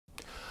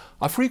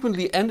I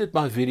frequently ended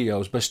my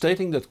videos by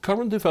stating that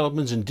current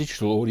developments in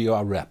digital audio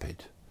are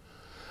rapid.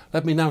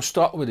 Let me now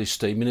start with this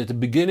statement at the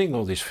beginning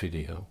of this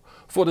video.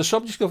 For the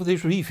subject of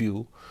this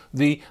review,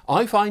 the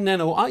iFi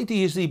Nano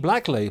iDSD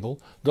black label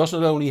does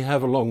not only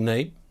have a long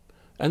name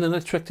and an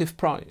attractive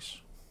price.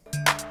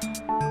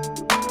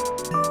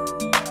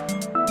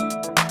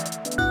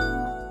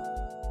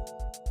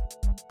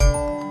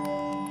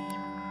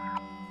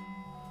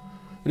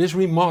 It is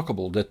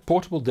remarkable that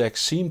portable DACs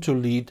seem to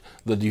lead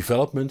the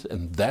development,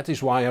 and that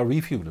is why I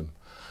review them.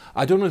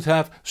 I do not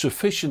have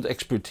sufficient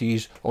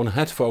expertise on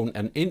headphone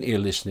and in-ear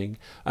listening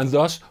and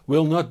thus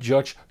will not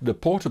judge the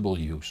portable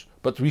use,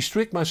 but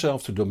restrict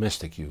myself to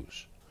domestic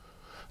use.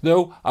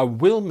 Though I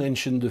will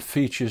mention the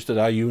features that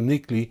are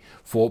uniquely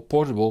for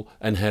portable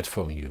and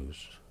headphone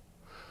use.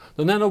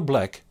 The Nano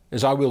Black,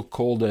 as I will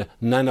call the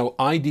Nano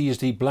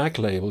iDSD black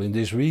label in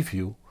this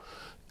review,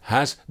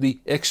 has the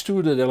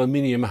extruded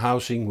aluminium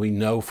housing we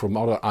know from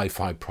other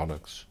iFi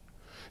products.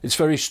 It's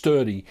very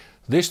sturdy,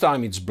 this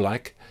time it's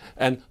black,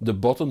 and the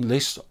bottom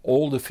lists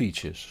all the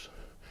features.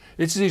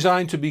 It's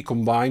designed to be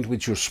combined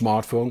with your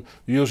smartphone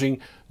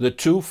using the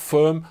two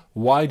firm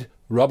wide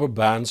rubber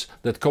bands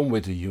that come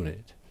with the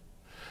unit.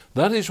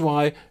 That is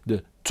why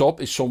the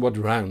top is somewhat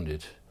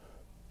rounded.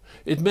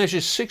 It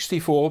measures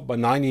 64 by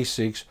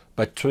 96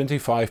 by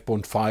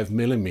 25.5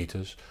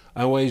 mm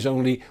and weighs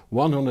only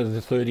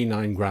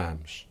 139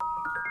 grams.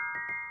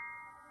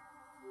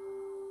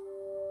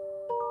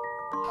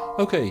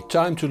 Okay,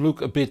 time to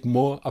look a bit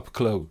more up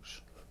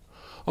close.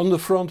 On the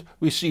front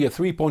we see a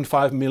 3.5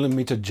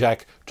 mm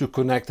jack to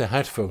connect the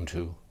headphone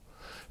to.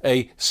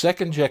 A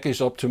second jack is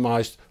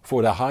optimized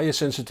for the higher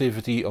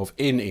sensitivity of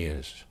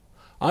in-ears.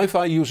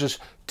 iFi uses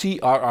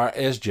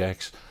TRRS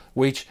jacks,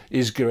 which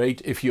is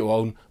great if you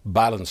own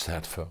balanced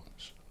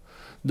headphones.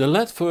 The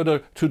LED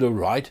further to the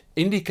right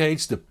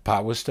indicates the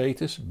power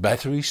status,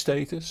 battery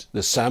status,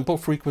 the sample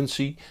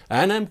frequency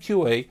and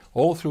MQA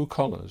all through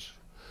colors.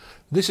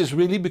 This is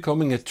really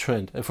becoming a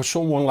trend, and for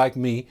someone like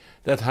me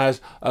that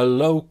has a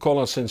low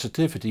color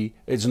sensitivity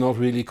it's not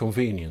really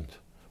convenient.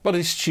 But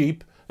it's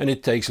cheap and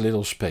it takes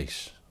little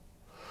space.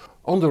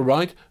 On the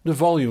right the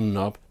volume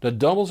knob that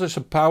doubles as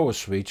a power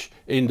switch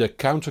in the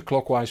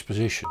counterclockwise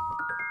position.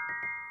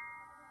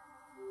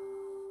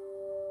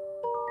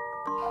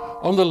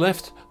 On the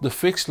left the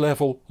fixed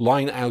level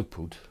line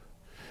output.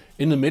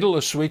 In the middle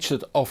a switch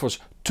that offers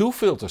two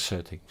filter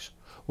settings.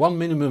 One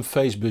minimum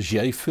phase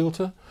Bézier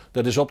filter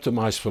that is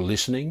optimized for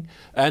listening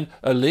and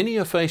a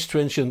linear phase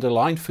transient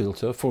aligned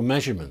filter for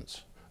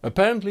measurements.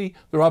 Apparently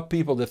there are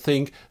people that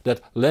think that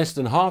less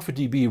than half a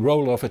dB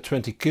roll off at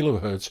 20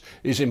 kHz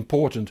is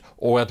important,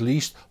 or at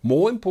least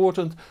more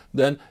important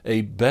than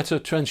a better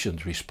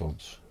transient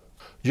response.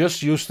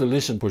 Just use the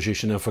listen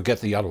position and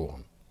forget the other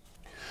one.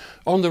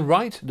 On the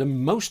right the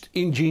most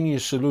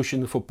ingenious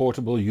solution for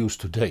portable use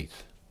to date.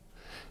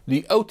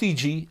 The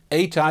OTG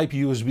A-type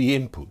USB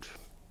input.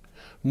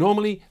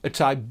 Normally a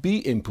type B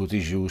input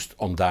is used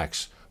on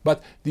DACs,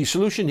 but the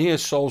solution here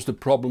solves the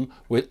problem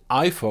with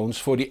iPhones,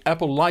 for the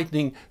Apple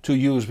Lightning to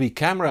USB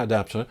camera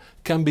adapter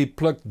can be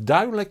plugged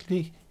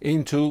directly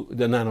into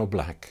the Nano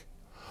Black.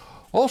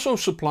 Also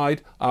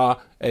supplied are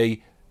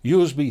a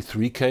USB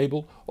 3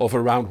 cable of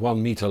around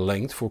 1 meter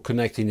length for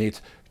connecting it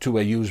to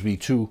a USB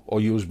 2 or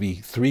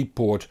USB 3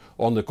 port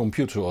on the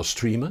computer or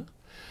streamer,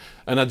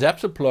 an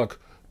adapter plug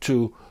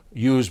to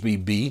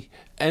USB B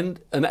and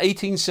an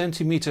 18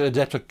 cm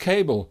adapter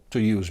cable to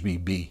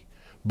USB B,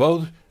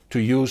 both to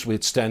use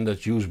with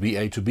standard USB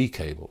A to B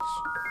cables.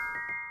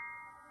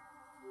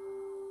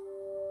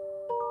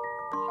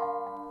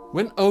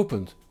 When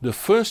opened, the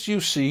first you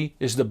see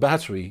is the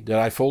battery that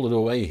I folded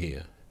away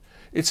here.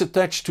 It's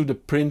attached to the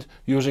print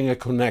using a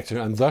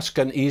connector and thus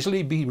can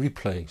easily be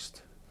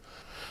replaced.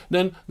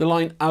 Then the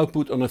line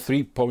output on a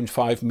 3.5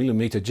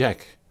 mm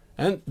jack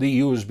and the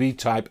USB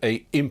type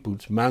A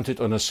input mounted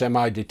on a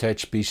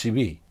semi-detached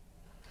PCB.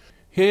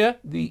 Here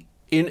the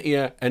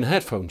in-ear and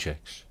headphone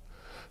jacks.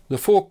 The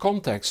four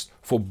contacts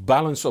for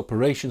balanced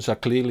operations are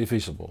clearly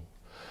visible.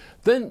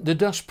 Then the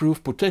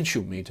dust-proof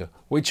potentiometer,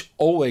 which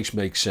always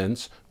makes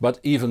sense, but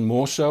even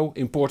more so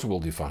in portable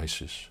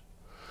devices.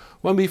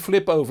 When we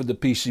flip over the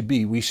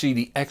PCB we see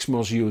the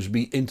XMOS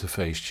USB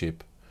interface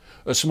chip,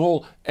 a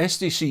small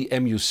STC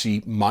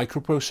MUC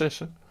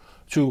microprocessor,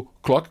 two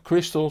clock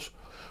crystals,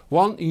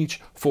 one each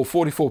for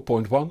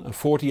 44.1 and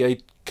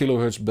 48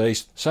 kHz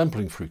based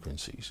sampling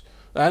frequencies,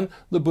 and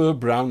the Burr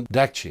Brown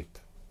DAC chip.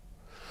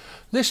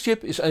 This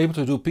chip is able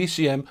to do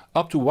PCM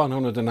up to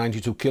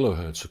 192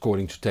 kHz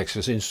according to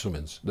Texas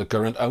Instruments, the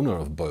current owner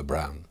of Burr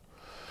Brown.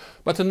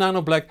 But the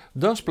Nano Black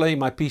does play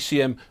my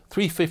PCM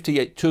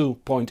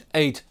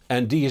 352.8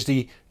 and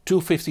DSD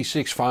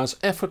 256 files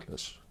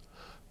effortless.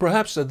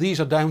 Perhaps that these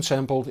are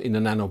downsampled in the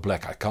Nano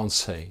Black, I can't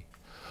say.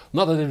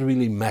 Not that it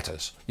really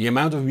matters, the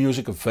amount of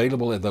music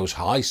available at those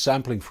high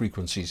sampling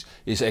frequencies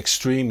is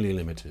extremely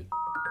limited.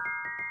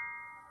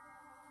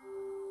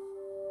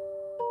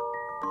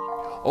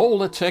 All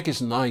that tech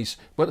is nice,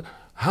 but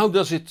how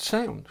does it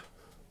sound?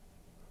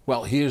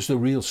 Well, here's the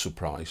real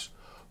surprise.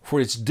 for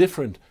it's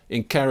different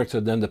in character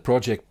than the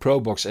Project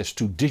Probox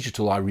S2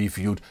 Digital I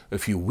reviewed a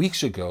few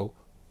weeks ago,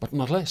 but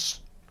not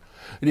less.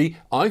 The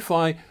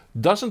iFi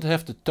doesn't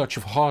have the touch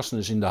of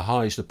harshness in the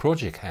highs the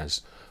Project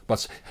has,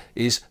 but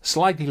is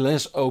slightly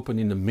less open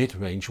in the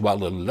mid-range, while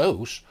the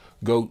lows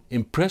go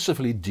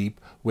impressively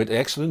deep with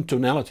excellent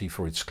tonality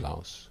for its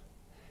class.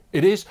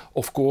 It is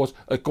of course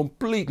a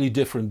completely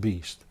different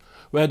beast.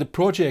 Where the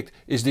Project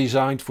is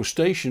designed for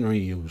stationary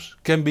use,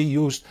 can be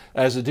used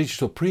as a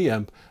digital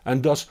preamp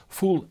and does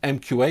full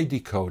MQA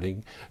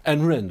decoding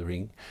and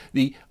rendering,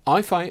 the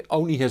iFi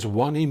only has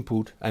one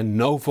input and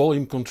no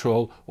volume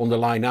control on the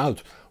line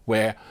out,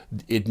 where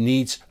it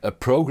needs a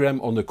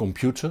program on the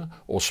computer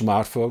or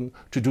smartphone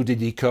to do the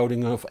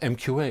decoding of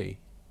MQA.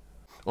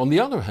 On the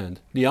other hand,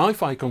 the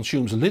iFi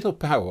consumes little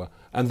power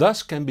and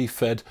thus can be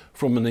fed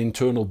from an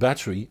internal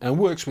battery and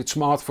works with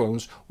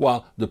smartphones,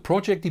 while the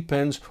Project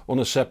depends on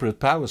a separate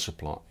power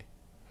supply.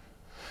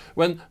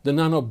 When the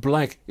Nano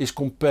Black is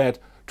compared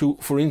to,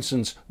 for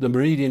instance, the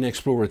Meridian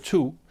Explorer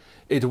 2,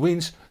 it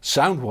wins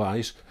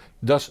sound-wise,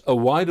 does a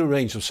wider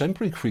range of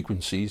sampling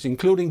frequencies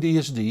including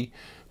DSD,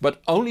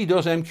 but only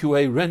does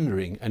MQA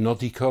rendering and not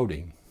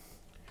decoding.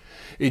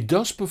 It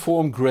does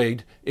perform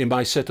great in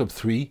my setup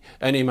 3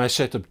 and in my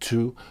setup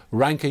 2,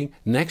 ranking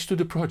next to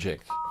the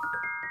Project.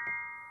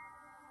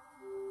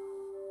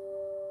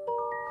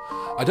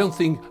 I don't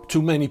think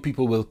too many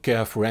people will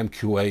care for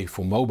MQA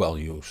for mobile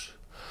use.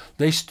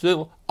 They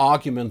still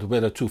argument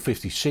whether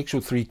 256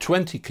 or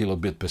 320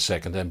 kilobit per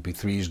second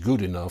MP3 is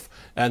good enough,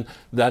 and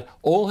that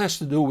all has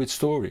to do with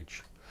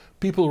storage.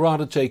 People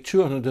rather take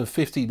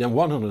 250 than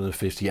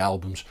 150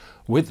 albums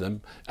with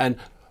them and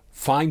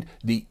find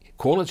the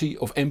quality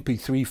of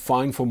MP3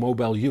 fine for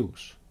mobile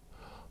use.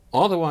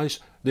 Otherwise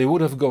they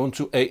would have gone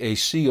to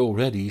AAC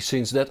already,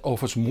 since that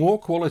offers more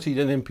quality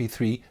than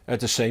MP3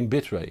 at the same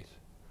bitrate.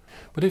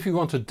 But if you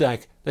want a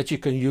DAC that you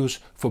can use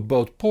for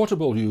both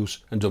portable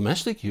use and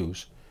domestic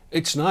use,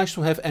 it's nice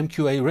to have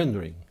MQA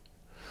rendering.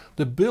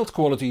 The build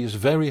quality is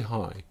very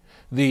high.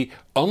 The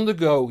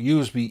on-the-go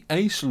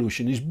USB-A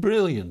solution is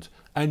brilliant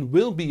and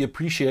will be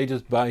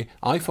appreciated by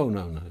iPhone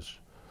owners.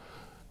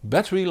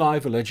 Battery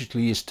life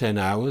allegedly is 10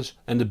 hours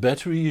and the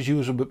battery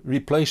is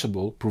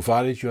replaceable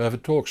provided you have a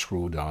torque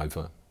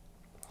screwdriver.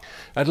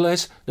 At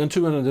less than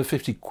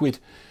 250 quid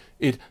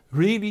it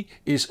really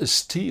is a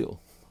steal.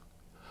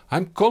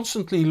 I'm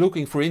constantly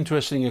looking for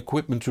interesting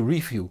equipment to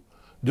review.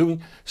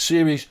 Doing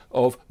series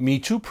of Me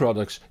Too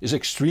products is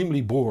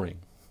extremely boring.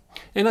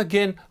 And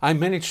again I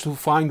managed to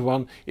find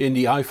one in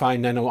the iFi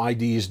Nano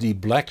iDSD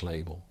Black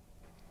label.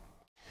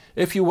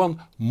 If you want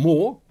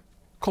more,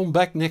 come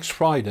back next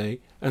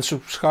Friday and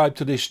subscribe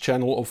to this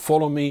channel or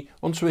follow me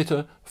on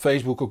Twitter,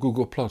 Facebook or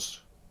Google+.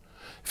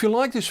 If you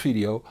like this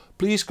video,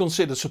 please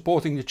consider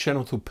supporting the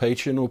channel through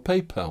Patreon or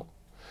PayPal.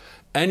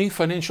 Any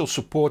financial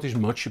support is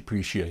much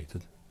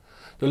appreciated.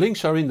 The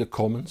links are in the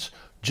comments,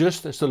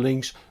 just as the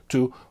links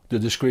to the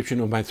description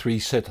of my 3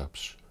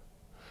 setups.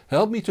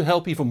 Help me to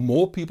help even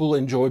more people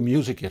enjoy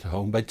music at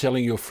home by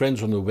telling your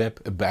friends on the web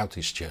about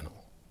this channel.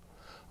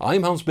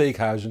 I'm Hans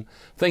Beekhuizen,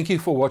 thank you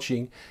for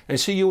watching and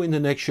see you in the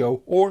next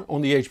show or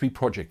on the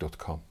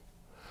hbproject.com.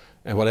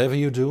 And whatever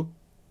you do,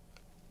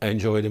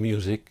 enjoy the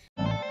music.